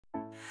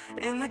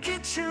In the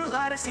kitchen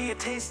light I see a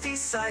tasty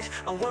sight,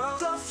 a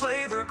world of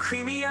flavor,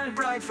 creamy and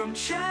bright. From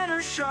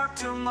cheddar sharp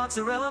to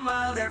mozzarella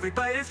mild, every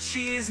bite of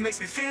cheese makes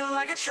me feel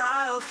like a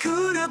child.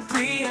 Gouda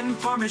brie and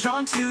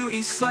parmesan to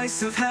each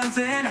slice of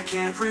heaven I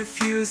can't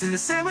refuse. In a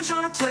sandwich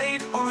on a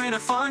plate or in a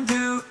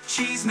fondue,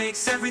 cheese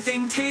makes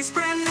everything taste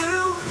brand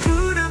new.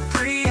 Gouda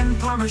brie and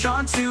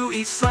parmesan to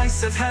each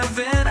slice of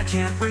heaven I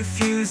can't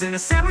refuse. In a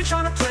sandwich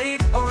on a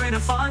plate or in a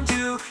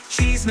fondue,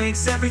 cheese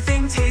makes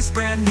everything taste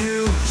brand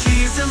new.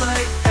 Cheese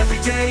delight every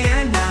day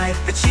and night,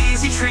 a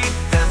cheesy treat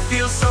that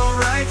feels so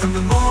right. From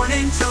the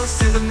morning toast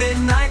to the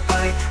midnight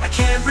bite, I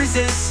can't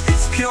resist,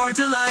 it's pure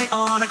delight.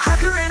 On a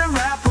cracker and a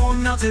wrap or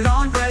melted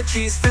on bread,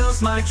 cheese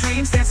fills my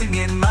dreams dancing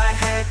in my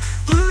head.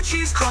 Blue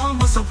cheese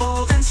crumble so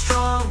bold and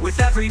strong, with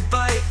every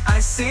bite I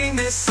sing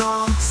this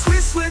song.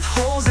 Swiss with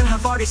holes and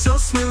Havarti so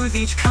smooth,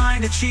 each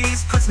kind of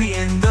cheese puts me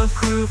in the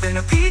groove. In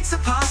a pizza,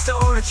 pasta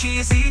or a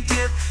cheesy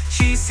dip,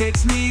 cheese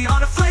takes me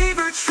on a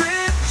flavor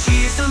trip.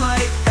 Cheese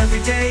delight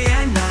every day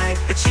and night,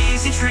 a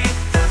cheesy treat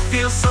that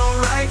feels so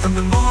right. From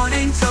the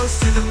morning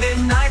toast to the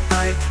midnight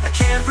bite, I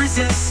can't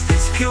resist,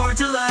 it's pure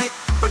delight.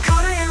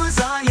 Ricotta and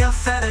lasagna,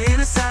 feta in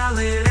a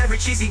salad, every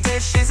cheesy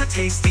dish is a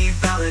tasty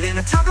ballad. In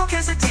a taco,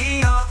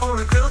 quesadilla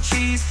or a grilled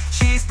cheese,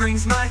 cheese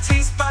brings my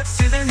taste buds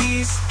to their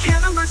knees.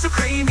 Camembert so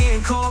creamy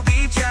and cold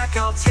beef jack,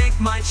 I'll take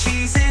my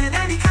cheese in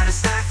any kind of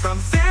snack. From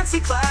fancy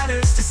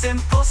platters to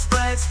simple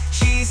spreads,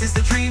 cheese is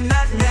the dream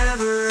that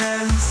never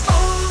ends.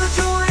 Oh,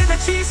 the joy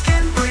that cheese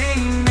can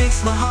bring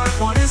makes my heart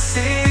wanna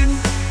sing.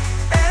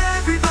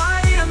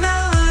 Everybody a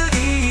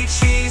melody,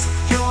 cheese,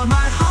 you're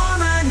my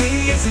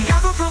harmony. It's a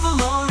apple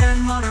provolone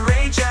and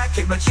Monterey Jack,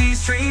 take my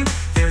cheese dream,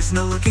 there's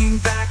no looking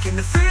back. In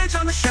the fridge,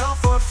 on the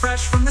shelf, or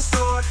fresh from the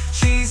store,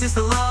 cheese is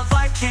the love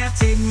I can't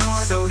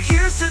ignore. So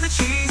here's to the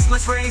cheese,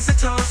 let's raise a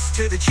toast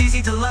to the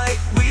cheesy delight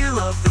we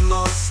love the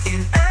most.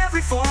 In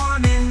every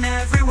form, in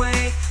every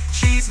way,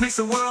 cheese makes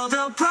the world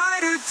a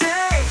brighter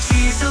day.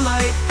 Cheese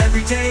delight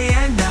every day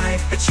and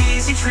night, a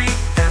cheesy treat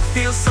that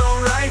feels so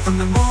right. From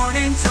the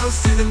morning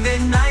toast to the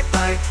midnight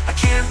bite, I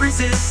can't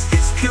resist,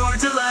 it's pure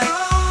delight.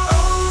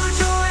 Oh,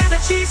 the joy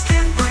that cheese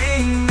can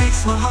bring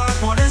makes my heart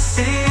wanna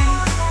sing.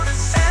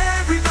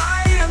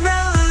 Everybody a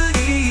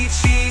melody,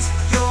 cheese,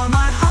 you're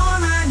my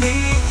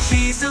harmony.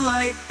 Cheese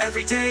delight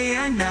every day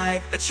and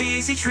night, a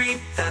cheesy treat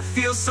that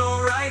feels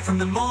so right. From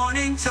the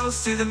morning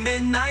toast to the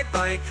midnight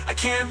bite, I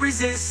can't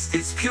resist,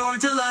 it's pure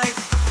delight.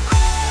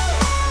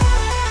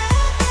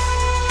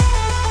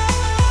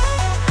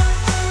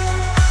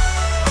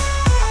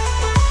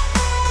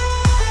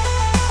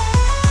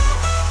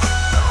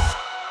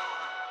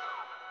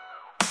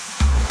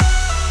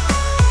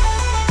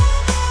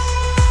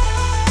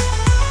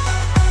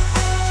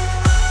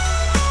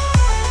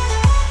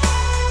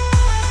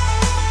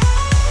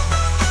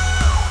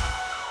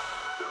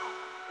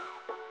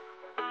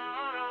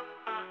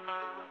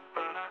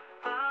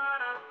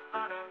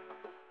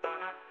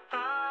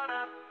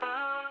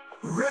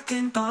 Rick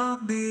and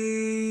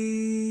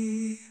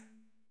Bobby.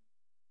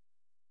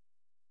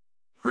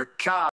 Rick